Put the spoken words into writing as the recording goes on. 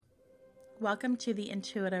Welcome to the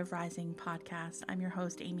Intuitive Rising podcast. I'm your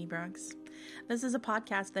host, Amy Brooks. This is a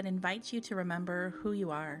podcast that invites you to remember who you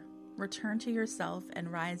are, return to yourself,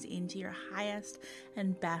 and rise into your highest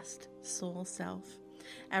and best soul self.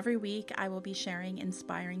 Every week, I will be sharing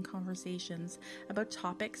inspiring conversations about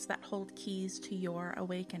topics that hold keys to your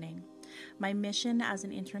awakening. My mission as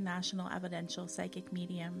an international evidential psychic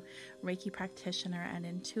medium, Reiki practitioner, and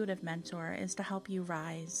intuitive mentor is to help you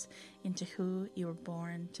rise into who you were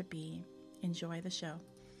born to be. Enjoy the show.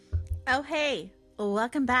 Oh, hey,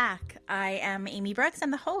 welcome back. I am Amy Brooks. I'm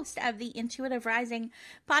the host of the Intuitive Rising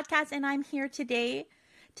podcast, and I'm here today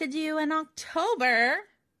to do an October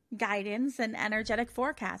guidance and energetic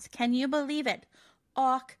forecast. Can you believe it?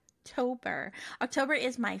 October. October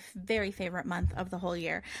is my very favorite month of the whole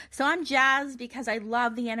year. So I'm jazzed because I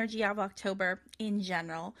love the energy of October in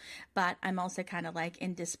general, but I'm also kind of like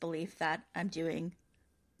in disbelief that I'm doing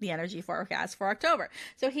the energy forecast for October.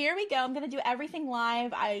 So here we go. I'm going to do everything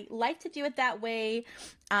live. I like to do it that way.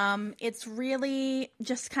 It's really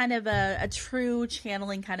just kind of a true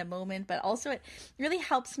channeling kind of moment, but also it really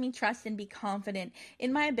helps me trust and be confident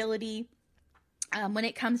in my ability when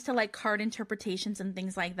it comes to like card interpretations and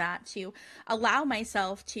things like that, to allow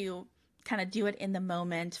myself to kind of do it in the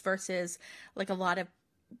moment versus like a lot of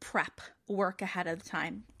prep work ahead of the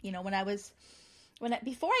time. You know,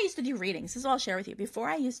 before I used to do readings, this is what I'll share with you. Before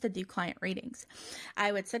I used to do client readings,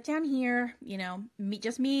 I would sit down here, you know,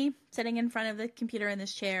 just me sitting in front of the computer in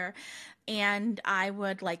this chair, and I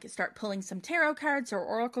would like start pulling some tarot cards or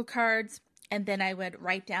oracle cards, and then I would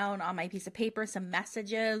write down on my piece of paper some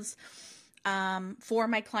messages for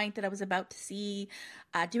my client that I was about to see,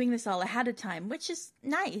 doing this all ahead of time, which is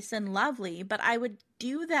nice and lovely, but I would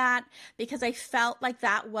do that because I felt like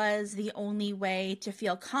that was the only way to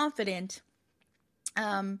feel confident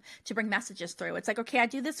to bring messages through. It's like, okay, I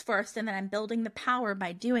do this first, and then I'm building the power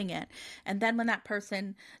by doing it. And then when that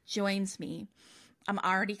person joins me, I'm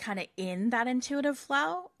already kind of in that intuitive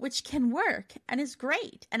flow, which can work and is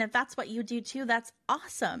great. And if that's what you do too, that's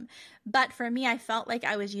awesome. But for me, I felt like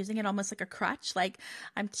I was using it almost like a crutch. Like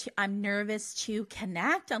I'm nervous to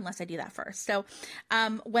connect unless I do that first. So,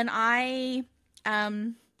 when I,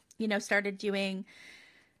 started doing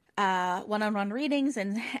one-on-one readings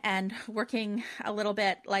and working a little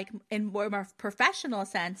bit like in more professional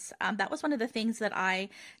sense, that was one of the things that I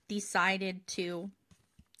decided to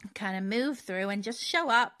kind of move through and just show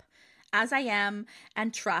up as I am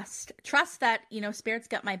and trust that, Spirit's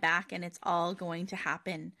got my back and it's all going to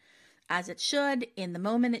happen as it should, in the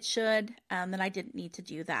moment it should, that I didn't need to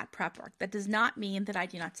do that prep work. That does not mean that I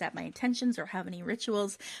do not set my intentions or have any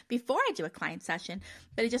rituals before I do a client session,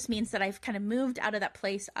 but it just means that I've kind of moved out of that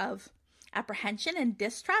place of apprehension and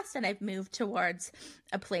distrust, and I've moved towards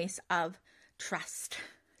a place of trust.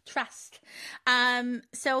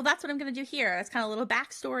 So that's what I'm going to do here. That's kind of a little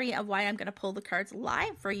backstory of why I'm going to pull the cards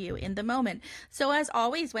live for you in the moment. So as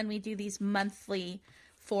always, when we do these monthly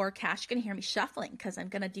forecast, you're going to hear me shuffling because I'm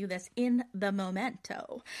going to do this in the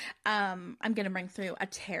momento. I'm going to bring through a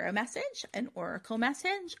tarot message, an oracle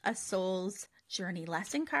message, a soul's journey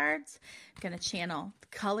lesson cards. I'm going to channel the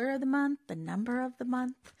color of the month, the number of the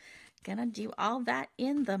month. Going to do all that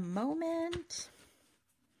in the moment.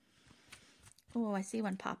 Oh, I see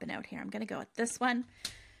one popping out here. I'm going to go with this one.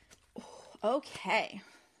 Oh, okay.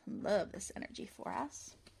 Love this energy for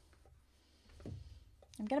us.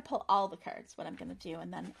 I'm going to pull all the cards, what I'm going to do,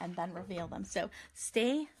 and then reveal them. So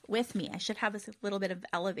stay with me. I should have this little bit of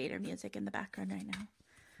elevator music in the background right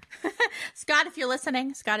now. Scott, if you're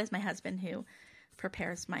listening, Scott is my husband who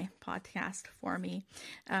prepares my podcast for me.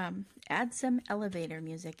 Add some elevator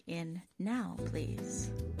music in now,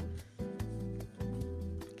 please.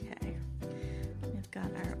 Okay. We've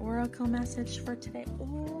got our oracle message for today.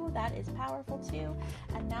 Oh, that is powerful too.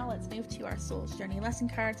 And now let's move to our soul's journey lesson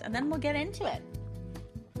cards, and then we'll get into it.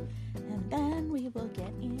 And then we will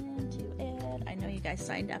get into it. I know you guys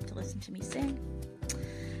signed up to listen to me sing.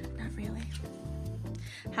 Not really.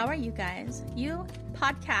 How are you guys? You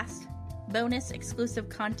podcast bonus exclusive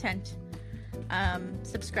content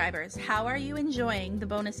subscribers. How are you enjoying the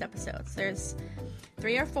bonus episodes? There's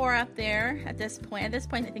 3 or 4 up there at this point. At this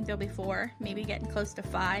point, I think there'll be 4, maybe getting close to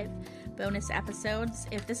 5 bonus episodes.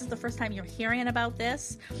 If this is the first time you're hearing about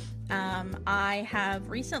this, I have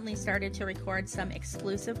recently started to record some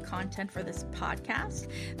exclusive content for this podcast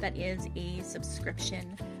that is a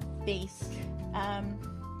subscription-based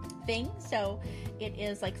thing. So it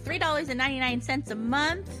is like $3.99 a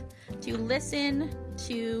month to listen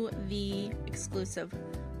to the exclusive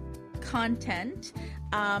content.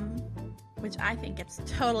 which I think it's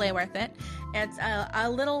totally worth it. It's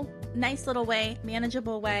a nice little way,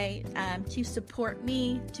 manageable way to support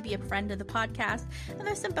me, to be a friend of the podcast. And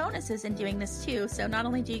there's some bonuses in doing this too. So not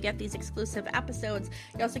only do you get these exclusive episodes,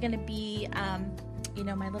 you're also going to be,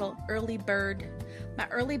 my little early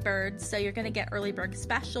birds. So you're going to get early bird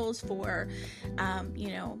specials for,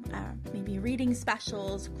 maybe reading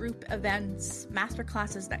specials, group events, master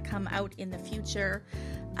classes that come out in the future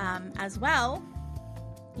as well.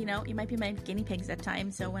 You might be my guinea pigs at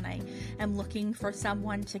times. So when I am looking for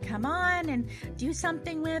someone to come on and do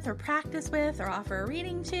something with or practice with or offer a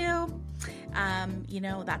reading to,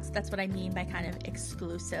 that's what I mean by kind of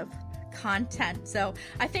exclusive content. So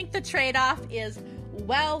I think the trade-off is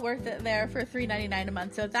well worth it there for $3.99 a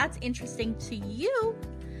month. So if that's interesting to you,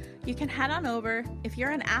 you can head on over. If you're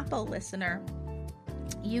an Apple listener,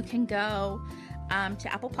 you can go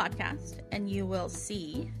to Apple Podcast and you will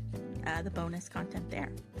see the bonus content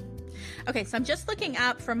there. Okay, so I'm just looking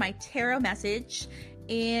up for my tarot message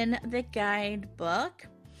in the guidebook.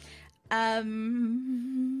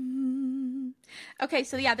 Okay,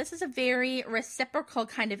 so yeah, this is a very reciprocal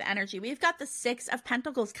kind of energy. We've got the Six of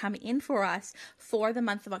Pentacles come in for us for the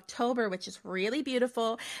month of October, which is really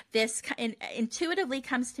beautiful. This intuitively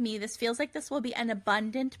comes to me. This feels like this will be an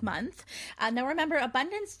abundant month. Now remember,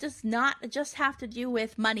 abundance does not just have to do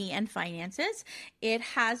with money and finances. It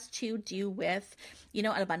has to do with, an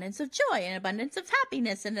abundance of joy, an abundance of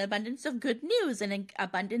happiness, an abundance of good news, and an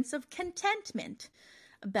abundance of contentment.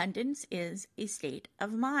 Abundance is a state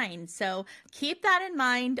of mind. So keep that in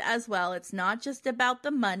mind as well. It's not just about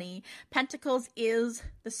the money. Pentacles is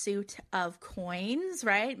the suit of coins,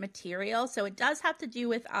 right? Material. So it does have to do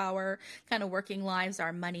with our kind of working lives,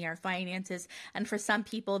 our money, our finances. And for some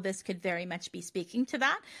people, this could very much be speaking to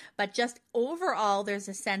that. But just overall, there's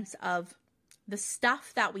a sense of the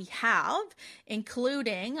stuff that we have,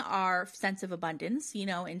 including our sense of abundance,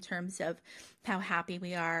 in terms of how happy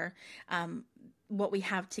we are, what we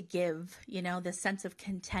have to give, the sense of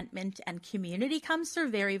contentment and community comes through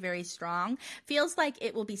very, very strong. Feels like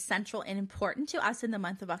it will be central and important to us in the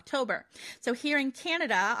month of October. So here in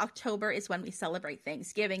Canada, October is when we celebrate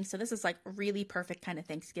Thanksgiving. So this is like really perfect kind of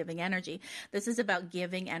Thanksgiving energy. This is about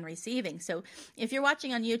giving and receiving. So if you're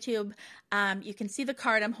watching on YouTube, you can see the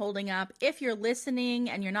card I'm holding up. If you're listening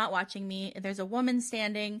and you're not watching me, there's a woman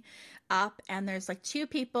standing up and there's like two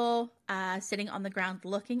people sitting on the ground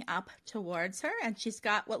looking up towards her, and she's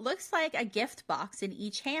got what looks like a gift box in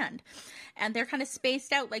each hand, and they're kind of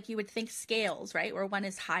spaced out like you would think scales, right, where one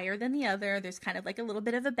is higher than the other. There's kind of like a little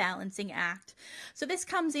bit of a balancing act. So this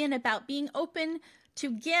comes in about being open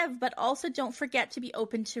to give, but also don't forget to be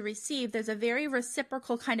open to receive. There's a very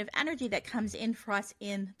reciprocal kind of energy that comes in for us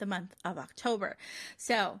in the month of October.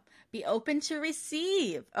 So be open to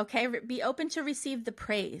receive, okay? Be open to receive the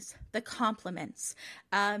praise, the compliments,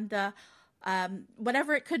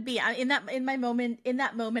 whatever it could be. In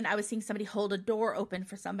that moment, I was seeing somebody hold a door open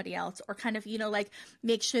for somebody else, or kind of, like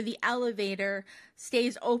make sure the elevator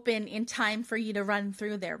stays open in time for you to run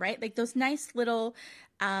through there, right? Like those nice little,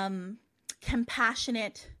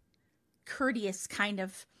 compassionate, courteous kind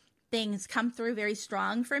of things come through very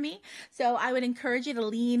strong for me. So I would encourage you to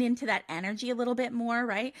lean into that energy a little bit more,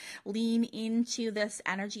 right? Lean into this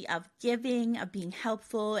energy of giving, of being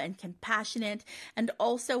helpful and compassionate, and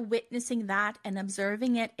also witnessing that and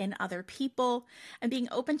observing it in other people and being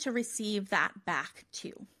open to receive that back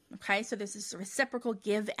too. Okay, so this is reciprocal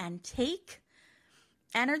give and take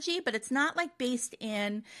energy, but it's not like based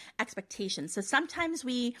in expectations. So sometimes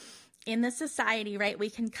in the society, right, we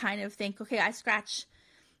can kind of think, okay, I scratch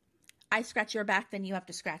your back, then you have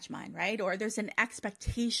to scratch mine, right? Or there's an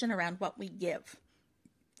expectation around what we give.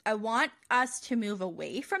 I want us to move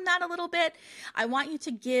away from that a little bit. I want you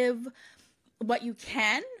to give what you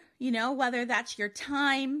can, whether that's your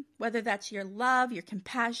time, whether that's your love, your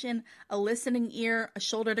compassion, a listening ear, a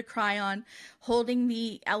shoulder to cry on, holding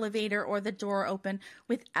the elevator or the door open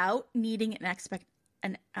without needing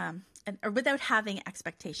or without having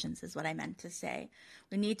expectations is what I meant to say.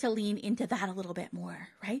 We need to lean into that a little bit more,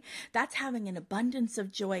 right? That's having an abundance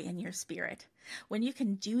of joy in your spirit. When you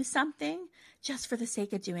can do something just for the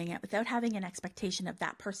sake of doing it without having an expectation of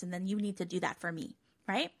that person, then you need to do that for me,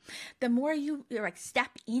 right? The more you step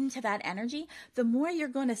into that energy, the more you're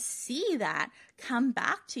going to see that come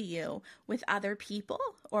back to you with other people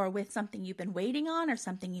or with something you've been waiting on or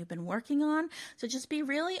something you've been working on. So just be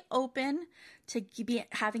really open to be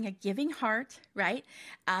having a giving heart, right?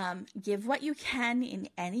 Give what you can in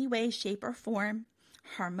any way, shape, or form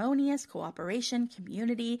harmonious, cooperation,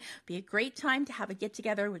 community. Be a great time to have a get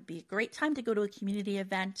together, would be a great time to go to a community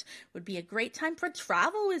event, would be a great time for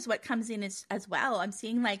travel is what comes in as well. I'm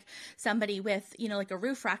seeing like somebody with, like a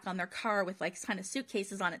roof rack on their car with like kind of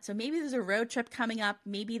suitcases on it. So maybe there's a road trip coming up.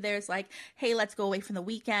 Maybe there's like, hey, let's go away from the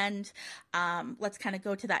weekend. Let's kind of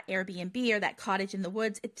go to that Airbnb or that cottage in the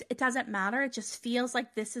woods. It doesn't matter. It just feels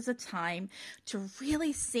like this is a time to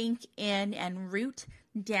really sink in and root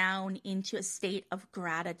down into a state of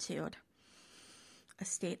gratitude. A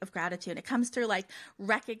state of gratitude. It comes through like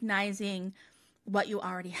recognizing what you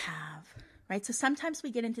already have, right? So sometimes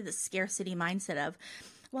we get into the scarcity mindset of,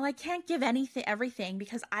 well, I can't give everything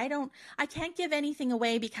because I can't give anything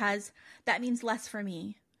away because that means less for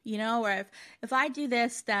me, or if I do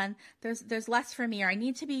this, then there's less for me, or I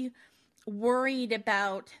need to be worried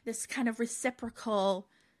about this kind of reciprocal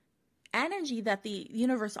energy that the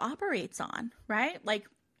universe operates on, right? Like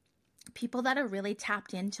people that are really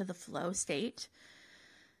tapped into the flow state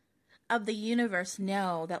of the universe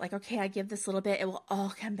know that like, okay, I give this little bit, it will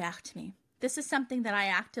all come back to me. This is something that I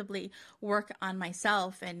actively work on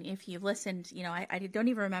myself. And if you've listened, I don't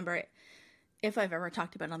even remember if I've ever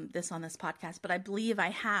talked about this on this podcast, but I believe I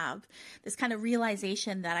have this kind of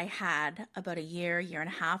realization that I had about a year and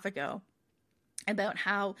a half ago about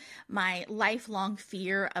how my lifelong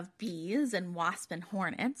fear of bees and wasps and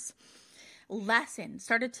hornets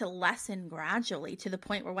started to lessen gradually to the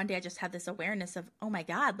point where one day I just had this awareness of, oh my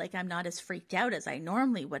God, like I'm not as freaked out as I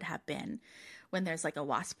normally would have been when there's like a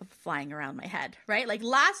wasp flying around my head, right? Like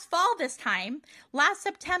last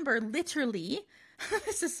September, literally,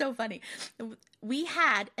 this is so funny. We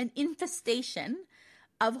had an infestation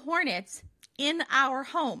of hornets in our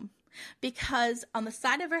home. Because on the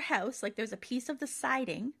side of our house, like there's a piece of the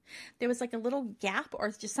siding, there was like a little gap or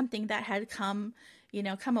just something that had come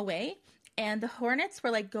away. And the hornets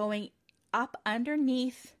were like going up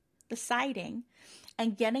underneath the siding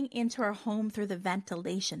and getting into our home through the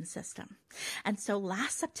ventilation system. And so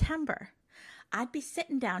last September, I'd be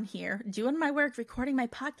sitting down here doing my work, recording my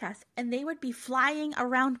podcast, and they would be flying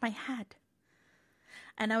around my head.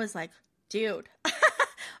 And I was like, dude.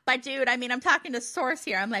 But dude, I mean, I'm talking to source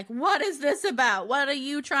here. I'm like, what is this about? What are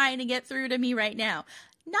you trying to get through to me right now?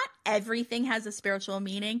 Not everything has a spiritual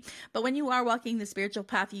meaning, but when you are walking the spiritual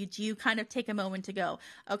path, you do kind of take a moment to go,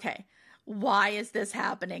 okay, why is this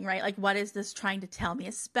happening, right? Like, what is this trying to tell me?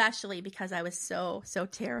 Especially because I was so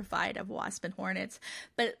terrified of wasp and hornets.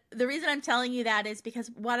 But the reason I'm telling you that is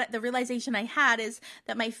because the realization I had is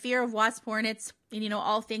that my fear of wasp, hornets, and,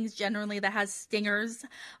 all things generally that has stingers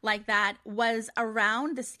like that was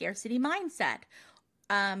around the scarcity mindset.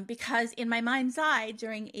 Because in my mind's eye,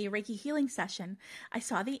 during a Reiki healing session, I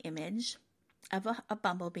saw the image of a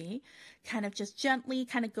bumblebee kind of just gently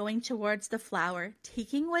kind of going towards the flower,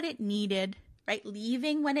 taking what it needed, right?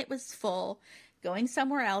 Leaving when it was full, going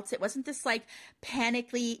somewhere else. It wasn't this like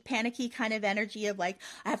panicky kind of energy of like,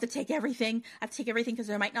 I have to take everything because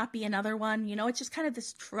there might not be another one. It's just kind of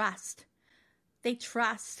this trust. They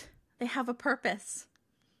trust. They have a purpose.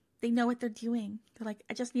 They know what they're doing. They're like,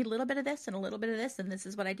 I just need a little bit of this and a little bit of this, and this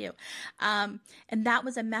is what I do. And that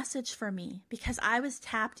was a message for me because I was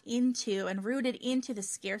tapped into and rooted into the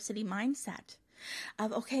scarcity mindset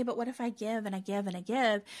of, okay, but what if I give and I give and I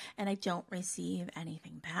give and I don't receive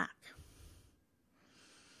anything back?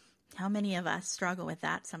 How many of us struggle with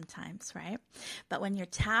that sometimes, right? But when you're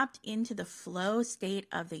tapped into the flow state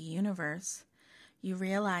of the universe, you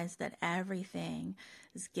realize that everything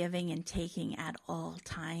is giving and taking at all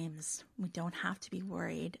times. We don't have to be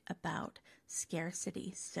worried about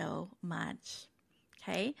scarcity so much.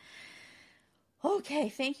 Okay? Okay,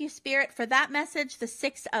 thank you, Spirit, for that message, the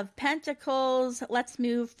Six of Pentacles. Let's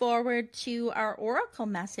move forward to our oracle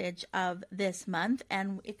message of this month,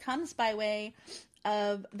 and it comes by way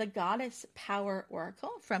of the Goddess Power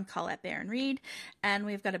Oracle from Colette Baron Reid, and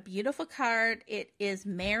we've got a beautiful card. It is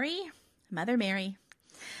Mary, Mother Mary,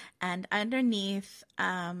 and underneath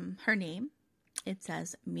her name, it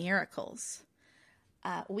says miracles.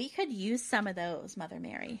 We could use some of those, Mother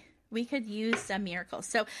Mary. We could use some miracles.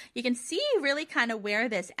 So you can see really kind of where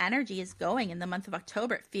this energy is going in the month of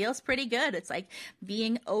October. It feels pretty good. It's like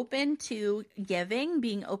being open to giving,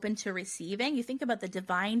 being open to receiving. You think about the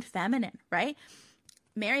divine feminine, right?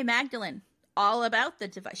 Mary Magdalene, all about the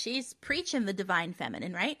divine. She's preaching the divine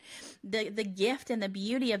feminine, right? The gift and the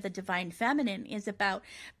beauty of the divine feminine is about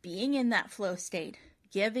being in that flow state,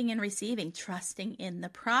 giving and receiving, trusting in the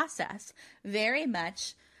process. Very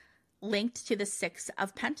much linked to the Six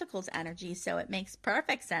of Pentacles energy. So it makes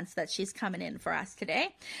perfect sense that she's coming in for us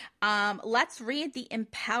today. Let's read the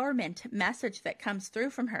empowerment message that comes through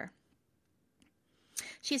from her.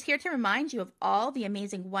 She's here to remind you of all the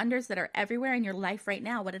amazing wonders that are everywhere in your life right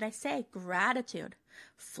now. What did I say? Gratitude,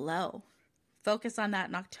 flow. Focus on that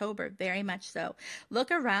in October, very much so.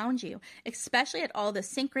 Look around you, especially at all the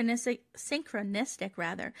synchronistic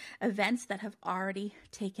events that have already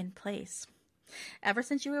taken place. Ever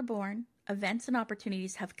since you were born, events and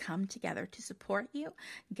opportunities have come together to support you,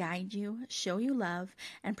 guide you, show you love,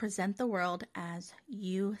 and present the world as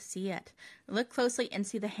you see it. Look closely and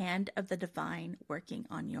see the hand of the divine working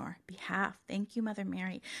on your behalf. Thank you, Mother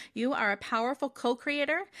Mary. You are a powerful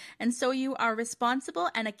co-creator, and so you are responsible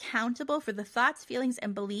and accountable for the thoughts, feelings,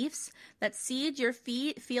 and beliefs that seed your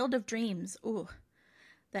field of dreams. Ooh,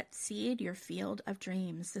 that seed your field of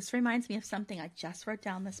dreams. This reminds me of something I just wrote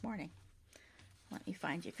down this morning. Let me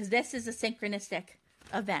find you, because this is a synchronistic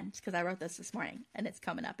event, because I wrote this morning, and it's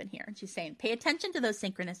coming up in here. And she's saying, pay attention to those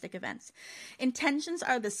synchronistic events. Intentions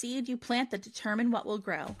are the seed you plant that determine what will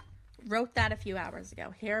grow. Wrote that a few hours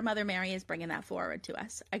ago. Here, Mother Mary is bringing that forward to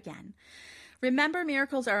us again. Remember,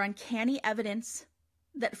 miracles are uncanny evidence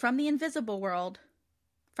that from the invisible world,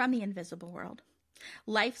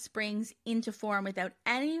 life springs into form without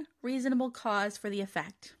any reasonable cause for the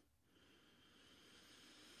effect.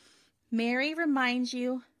 Mary reminds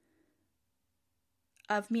you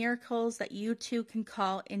of miracles that you too can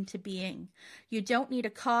call into being. You don't need a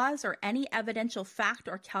cause or any evidential fact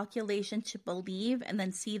or calculation to believe and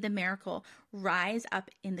then see the miracle rise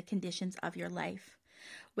up in the conditions of your life.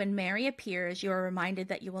 When Mary appears, you are reminded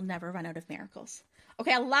that you will never run out of miracles.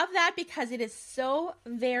 Okay, I love that because it is so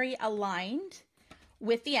very aligned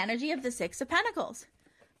with the energy of the Six of Pentacles.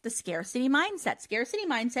 The scarcity mindset. Scarcity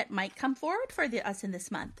mindset might come forward for us in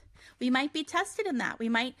this month. We might be tested in that. We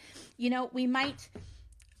might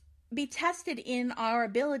be tested in our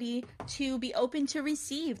ability to be open to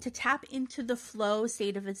receive, to tap into the flow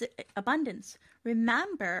state of abundance.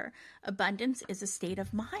 Remember, abundance is a state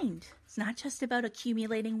of mind. It's not just about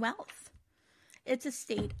accumulating wealth. It's a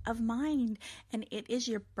state of mind, and it is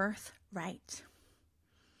your birthright.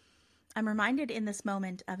 I'm reminded in this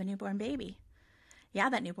moment of a newborn baby. Yeah,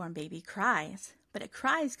 that newborn baby cries, but it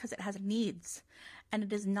cries because it has needs, and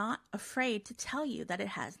it is not afraid to tell you that it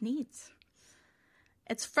has needs.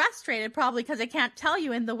 It's frustrated probably because it can't tell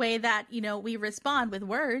you in the way that, we respond with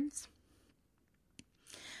words.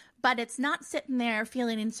 But it's not sitting there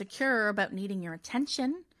feeling insecure about needing your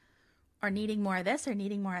attention or needing more of this or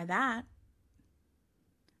needing more of that.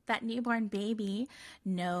 That newborn baby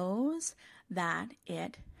knows that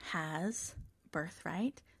it has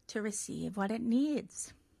birthright to receive what it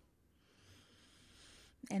needs.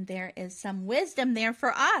 And there is some wisdom there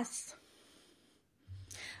for us.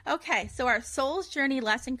 Okay, so our soul's journey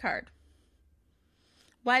lesson card.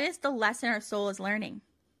 What is the lesson our soul is learning?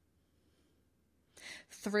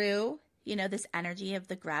 Through, this energy of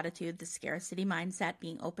the gratitude, the scarcity mindset,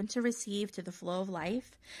 being open to receive, to the flow of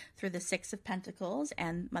life, through the Six of Pentacles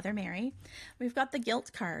and Mother Mary, we've got the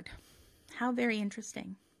guilt card. How very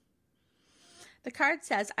interesting. The card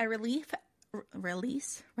says, I think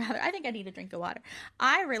I need a drink of water.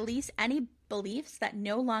 I release any beliefs that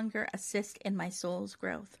no longer assist in my soul's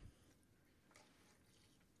growth.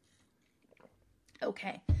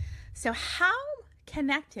 Okay, so how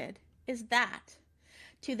connected is that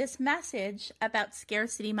to this message about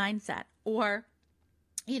scarcity mindset? Or,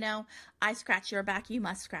 I scratch your back, you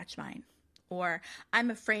must scratch mine. Or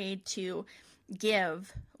I'm afraid to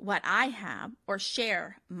give what I have or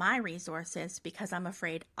share my resources because I'm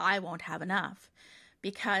afraid I won't have enough,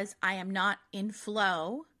 because I am not in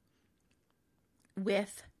flow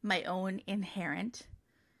with my own inherent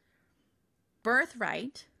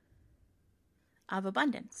birthright of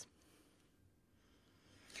abundance.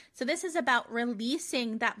 So this is about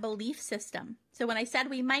releasing that belief system. So when I said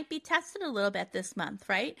we might be tested a little bit this month,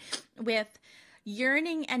 right, with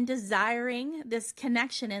yearning and desiring this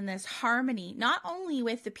connection and this harmony, not only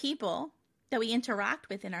with the people that we interact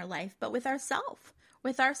with in our life, but with ourselves,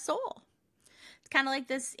 with our soul. It's kind of like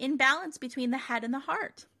this imbalance between the head and the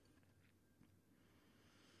heart.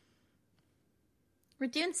 We're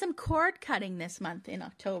doing some cord cutting this month in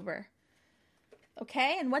October.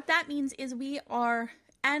 Okay, and what that means is we are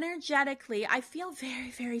energetically, I feel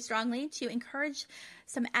very, very strongly to encourage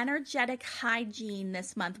some energetic hygiene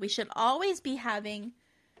this month. We should always be having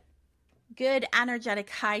good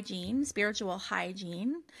energetic hygiene, spiritual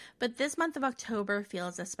hygiene, but this month of October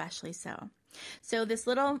feels especially so. So this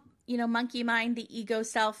little, monkey mind, the ego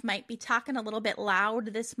self, might be talking a little bit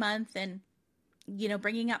loud this month and,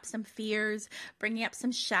 bringing up some fears, bringing up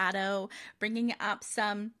some shadow, bringing up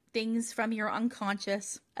some things from your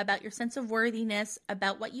unconscious about your sense of worthiness,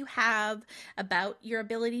 about what you have, about your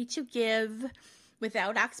ability to give,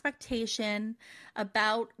 without expectation,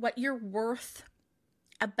 about what you're worth,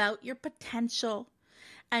 about your potential,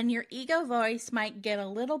 and your ego voice might get a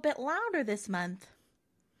little bit louder this month.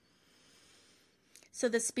 So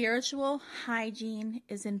the spiritual hygiene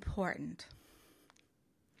is important.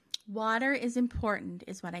 Water is important,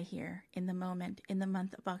 is what I hear in the moment, in the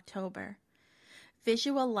month of October.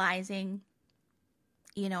 Visualizing,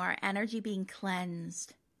 our energy being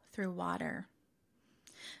cleansed through water.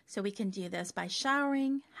 So we can do this by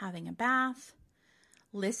showering, having a bath,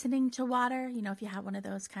 listening to water. If you have one of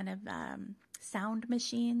those kind of sound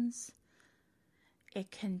machines,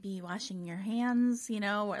 it can be washing your hands,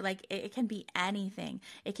 or it can be anything.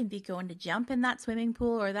 It can be going to jump in that swimming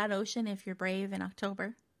pool or that ocean if you're brave in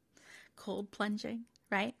October. Cold plunging,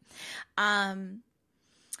 right?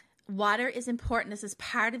 Water is important. This is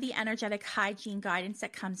part of the energetic hygiene guidance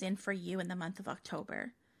that comes in for you in the month of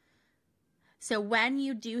October. So when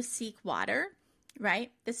you do seek water,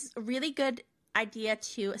 right, this is a really good idea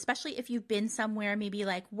too, especially if you've been somewhere, maybe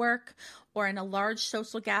like work or in a large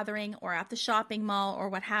social gathering or at the shopping mall or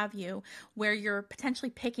what have you, where you're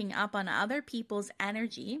potentially picking up on other people's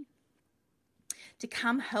energy, to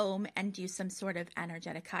come home and do some sort of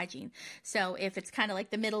energetic hygiene. So if it's kind of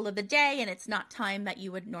like the middle of the day and it's not time that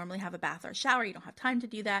you would normally have a bath or shower, you don't have time to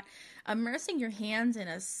do that, immersing your hands in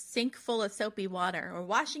a sink full of soapy water or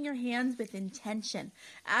washing your hands with intention.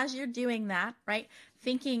 As you're doing that, right,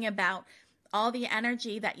 thinking about all the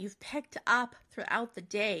energy that you've picked up throughout the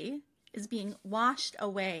day is being washed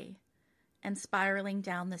away and spiraling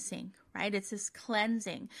down the sink, right? It's this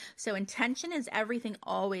cleansing. So intention is everything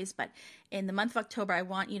always, but in the month of October, I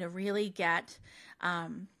want you to really get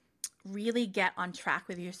on track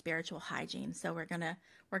with your spiritual hygiene. So we're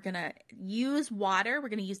gonna use water. We're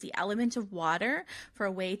gonna use the element of water for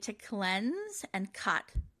a way to cleanse and cut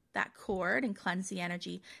that cord and cleanse the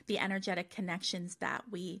energy, the energetic connections that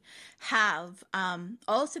we have.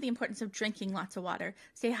 Also the importance of drinking lots of water.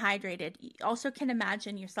 Stay hydrated. You also can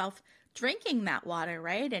imagine yourself drinking that water,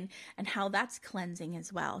 right? And how that's cleansing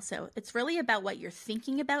as well. So it's really about what you're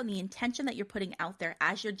thinking about and the intention that you're putting out there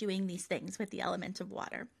as you're doing these things with the element of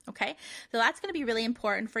water. Okay. So that's going to be really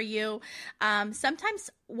important for you. Sometimes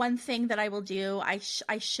one thing that I will do, I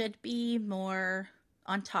should be more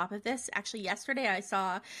on top of this. Actually, yesterday I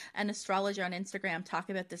saw an astrologer on Instagram talk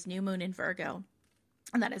about this new moon in Virgo.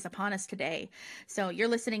 And that is upon us today. So you're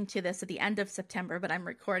listening to this at the end of September, but I'm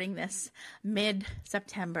recording this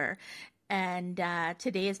mid-September. And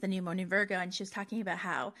today is the new moon in Virgo. And she was talking about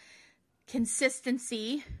how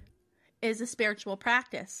consistency is a spiritual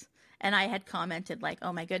practice. And I had commented like,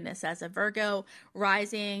 oh my goodness, as a Virgo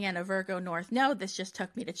rising and a Virgo North node, this just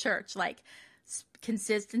took me to church. Like,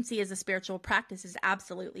 consistency as a spiritual practice is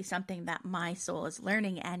absolutely something that my soul is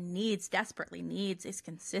learning and desperately needs is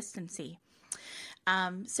consistency.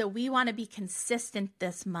 So we want to be consistent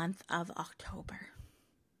this month of October.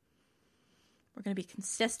 We're going to be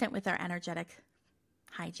consistent with our energetic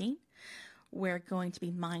hygiene. We're going to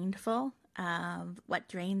be mindful of what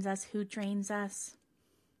drains us, who drains us.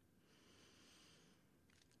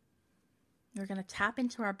 We're going to tap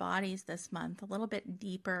into our bodies this month a little bit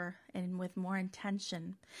deeper and with more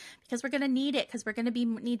intention, because we're going to need it, because we're going to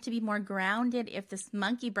need to be more grounded if this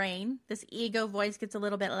monkey brain, this ego voice gets a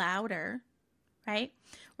little bit louder, right?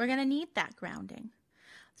 We're going to need that grounding.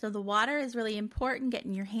 So the water is really important.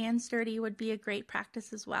 Getting your hands dirty would be a great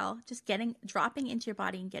practice as well. Just dropping into your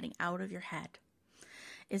body and getting out of your head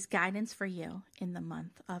is guidance for you in the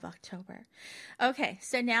month of October. Okay,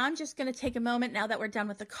 so now I'm just going to take a moment now that we're done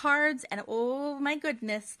with the cards, and oh my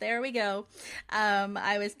goodness, there we go.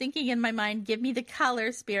 I was thinking in my mind, give me the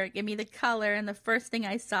color, Spirit, give me the color, and the first thing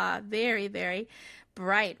I saw, very, very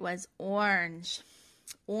bright, was orange.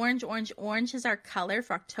 Orange is our color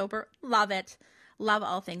for October. Love it. Love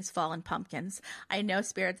all things fall and pumpkins. I know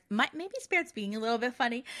maybe Spirit's being a little bit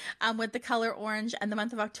funny with the color orange and the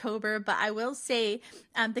month of October, but I will say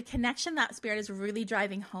the connection that Spirit is really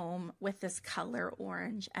driving home with this color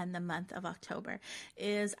orange and the month of October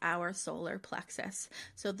is our solar plexus.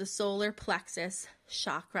 So the solar plexus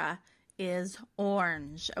chakra is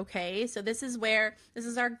orange. Okay. So this is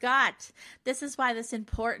our gut. This is why this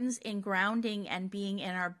importance in grounding and being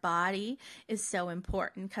in our body is so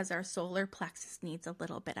important, because our solar plexus needs a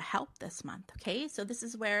little bit of help this month. Okay. So this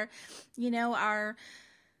is where,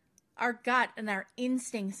 our gut and our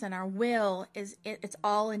instincts and our will it's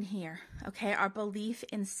all in here. Okay. Our belief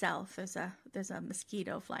in self. There's a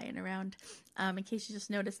mosquito flying around, in case you just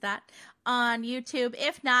noticed that on YouTube.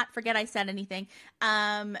 If not, forget I said anything.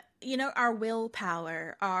 Our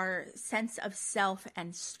willpower, our sense of self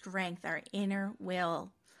and strength, our inner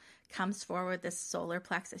will comes forward, this solar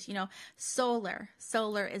plexus. You know, solar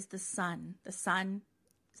is the sun. The sun,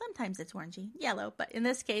 sometimes it's orangey, yellow, but in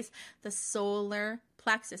this case, the solar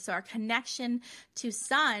plexus. So our connection to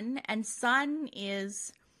sun, and sun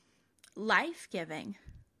is life-giving.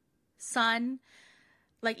 Sun,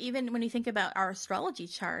 like even when you think about our astrology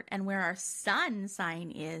chart and where our sun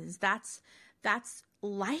sign is, that's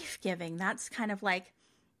life-giving. That's kind of like,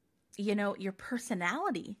 you know, your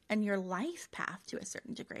personality and your life path to a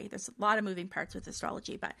certain degree. There's a lot of moving parts with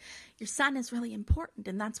astrology, but your sun is really important.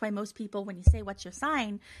 And that's why most people, when you say, what's your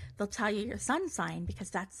sign, they'll tell you your sun sign, because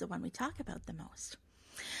that's the one we talk about the most.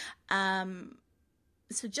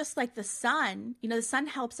 So just like the sun, you know, the sun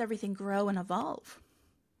helps everything grow and evolve.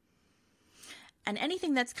 And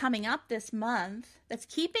anything that's coming up this month that's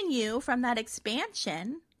keeping you from that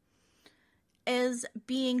expansion is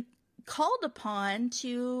being called upon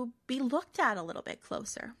to be looked at a little bit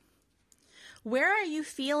closer. Where are you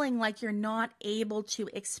feeling like you're not able to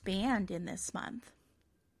expand in this month?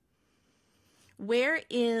 Where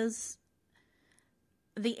is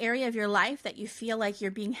the area of your life that you feel like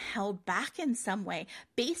you're being held back in some way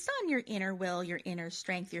based on your inner will, your inner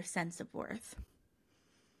strength, your sense of worth?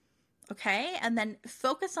 Okay, and then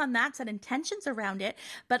focus on that, set intentions around it,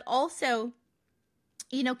 but also,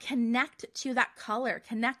 you know, connect to that color,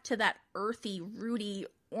 connect to that earthy, rooty,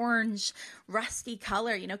 orange, rusty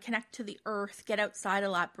color, you know, connect to the earth, get outside a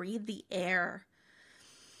lot, breathe the air.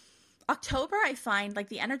 October, I find, like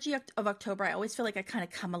the energy of October, I always feel like I kind of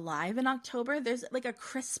come alive in October. There's like a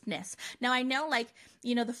crispness. Now I know, like,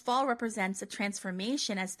 you know, the fall represents a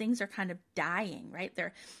transformation as things are kind of dying, right?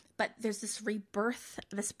 But there's this rebirth.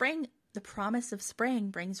 The spring, the promise of spring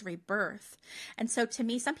brings rebirth. And so to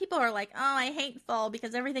me, some people are like, oh, I hate fall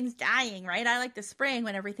because everything's dying, right? I like the spring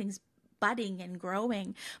when everything's budding and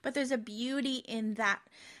growing. But there's a beauty in that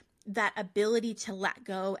ability to let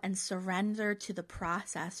go and surrender to the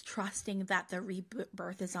process, trusting that the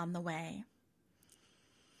rebirth is on the way.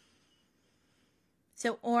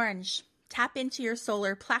 So orange, tap into your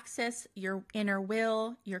solar plexus, your inner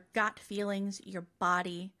will, your gut feelings, your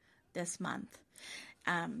body this month.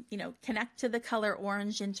 You know, connect to the color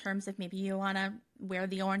orange in terms of maybe you want to wear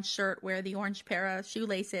the orange shirt, wear the orange pair of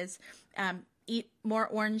shoelaces, eat more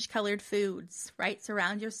orange colored foods, right?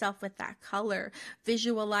 Surround yourself with that color.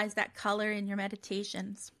 Visualize that color in your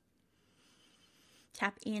meditations.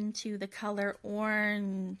 Tap into the color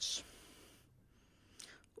orange.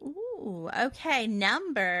 Ooh, okay.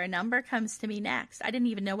 Number comes to me next. I didn't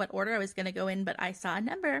even know what order I was going to go in, but I saw a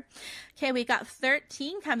number. Okay, we got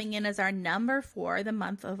 13 coming in as our number for the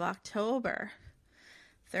month of October.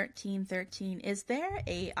 13. Is there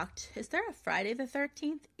a Friday the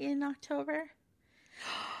 13th in October?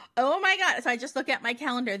 Oh my God. So I just looked at my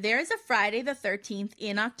calendar. There's a Friday the 13th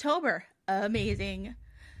in October. Amazing.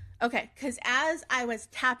 Okay, because as I was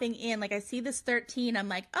tapping in, like I see this 13, I'm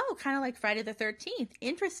like, oh, kind of like Friday the 13th.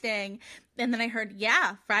 Interesting. And then I heard,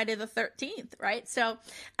 yeah, Friday the 13th, right? So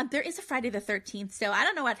there is a Friday the 13th. So I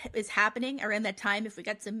don't know what is happening around that time, if we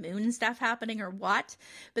got some moon stuff happening or what,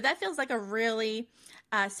 but that feels like a really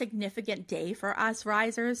significant day for us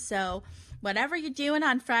risers. So whatever you're doing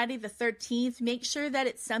on Friday the 13th, make sure that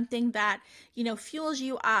it's something that, you know, fuels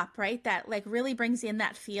you up, right? That like really brings in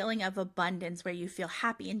that feeling of abundance where you feel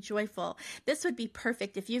happy and joyful. This would be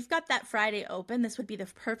perfect. If you've got that Friday open, this would be the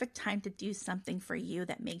perfect time to do something for you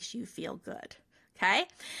that makes you feel good. Okay?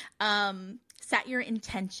 Set your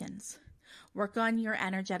intentions. Work on your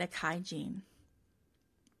energetic hygiene.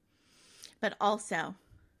 But also,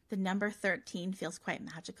 the number 13 feels quite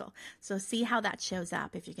magical. So see how that shows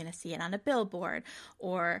up if you're going to see it on a billboard,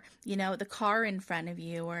 or, you know, the car in front of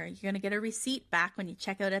you, or you're going to get a receipt back when you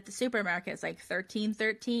check out at the supermarket. It's like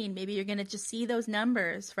 1313. Maybe you're going to just see those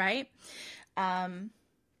numbers, right?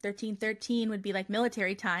 1313 would be like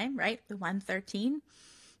military time, right? The 113.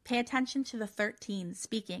 Pay attention to the 13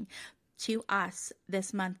 speaking to us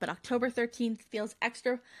this month, but October 13th feels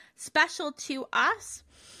extra special to us.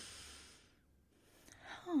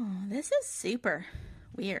 Oh, this is super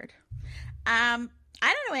weird. I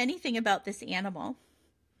don't know anything about this animal,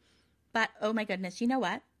 but oh my goodness, you know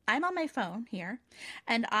what? I'm on my phone here,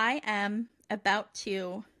 and I am about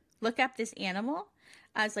to look up this animal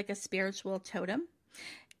as like a spiritual totem.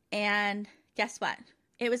 And guess what?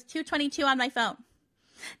 It was 2:22 on my phone.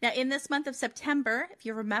 Now, in this month of September, if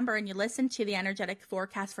you remember and you listen to the energetic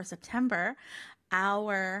forecast for September,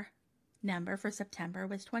 our number for September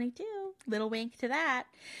was 22. Little wink to that.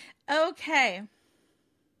 Okay.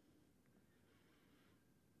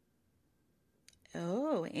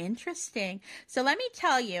 Oh, interesting. So let me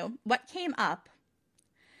tell you what came up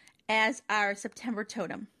as our September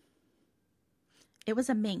totem. It was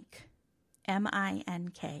a mink,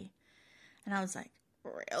 M-I-N-K. And I was like,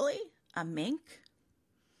 really? A mink?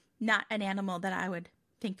 Not an animal that I would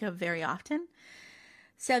think of very often.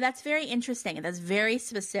 So that's very interesting. And that's very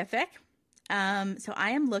specific. So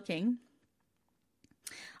I am looking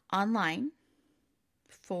online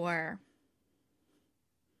for...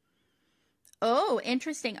 Oh,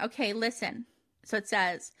 interesting. Okay, listen. So it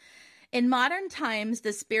says, in modern times,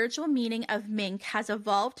 the spiritual meaning of mink has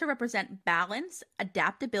evolved to represent balance,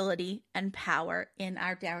 adaptability, and power in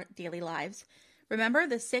our daily lives. Remember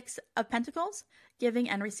the Six of Pentacles, giving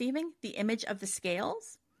and receiving, the image of the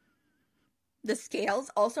scales? The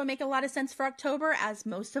scales also make a lot of sense for October, as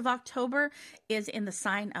most of October is in the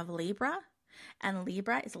sign of Libra. And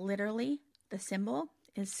Libra is literally, the symbol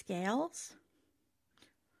is scales.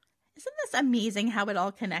 Isn't this amazing how it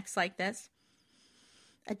all connects like this?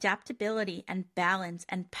 Adaptability and balance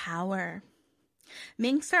and power.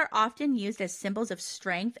 Minks are often used as symbols of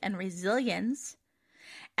strength and resilience,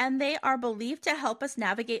 and they are believed to help us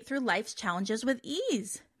navigate through life's challenges with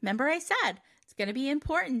ease. Remember I said, it's going to be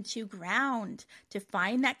important to ground, to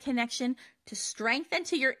find that connection, to strengthen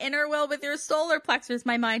to your inner will with your solar plexus.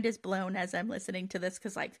 My mind is blown as I'm listening to this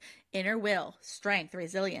because like inner will, strength,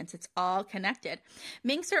 resilience, it's all connected.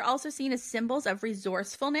 Minks are also seen as symbols of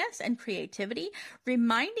resourcefulness and creativity,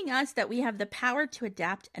 reminding us that we have the power to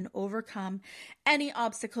adapt and overcome any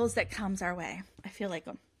obstacles that comes our way. I feel like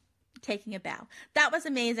I'm taking a bow. That was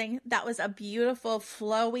amazing. That was a beautiful,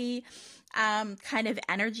 flowy kind of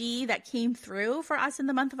energy that came through for us in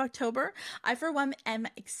the month of October. I, for one, am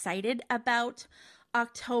excited about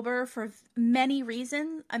October for many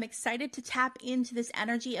reasons. I'm excited to tap into this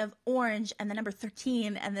energy of orange and the number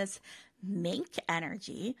 13 and this mink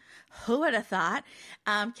energy. Who would have thought?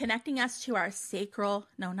 Connecting us to our sacral,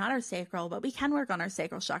 no, not our sacral, but we can work on our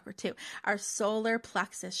sacral chakra too. Our solar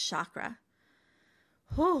plexus chakra.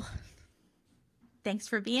 Whew. Thanks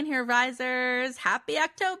for being here, risers. Happy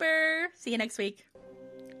October. See you next week.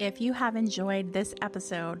 If you have enjoyed this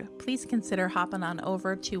episode, please consider hopping on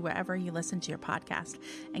over to wherever you listen to your podcast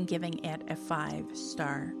and giving it a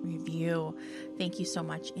 5-star review. Thank you so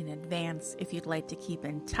much in advance. If you'd like to keep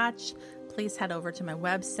in touch, please head over to my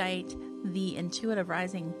website,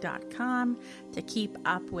 theintuitiverising.com, to keep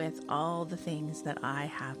up with all the things that I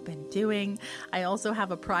have been doing. I also have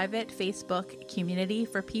a private Facebook community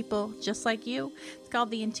for people just like you. It's called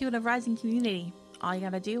the Intuitive Rising Community. All you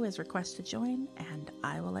got to do is request to join, and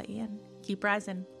I will let you in. Keep rising.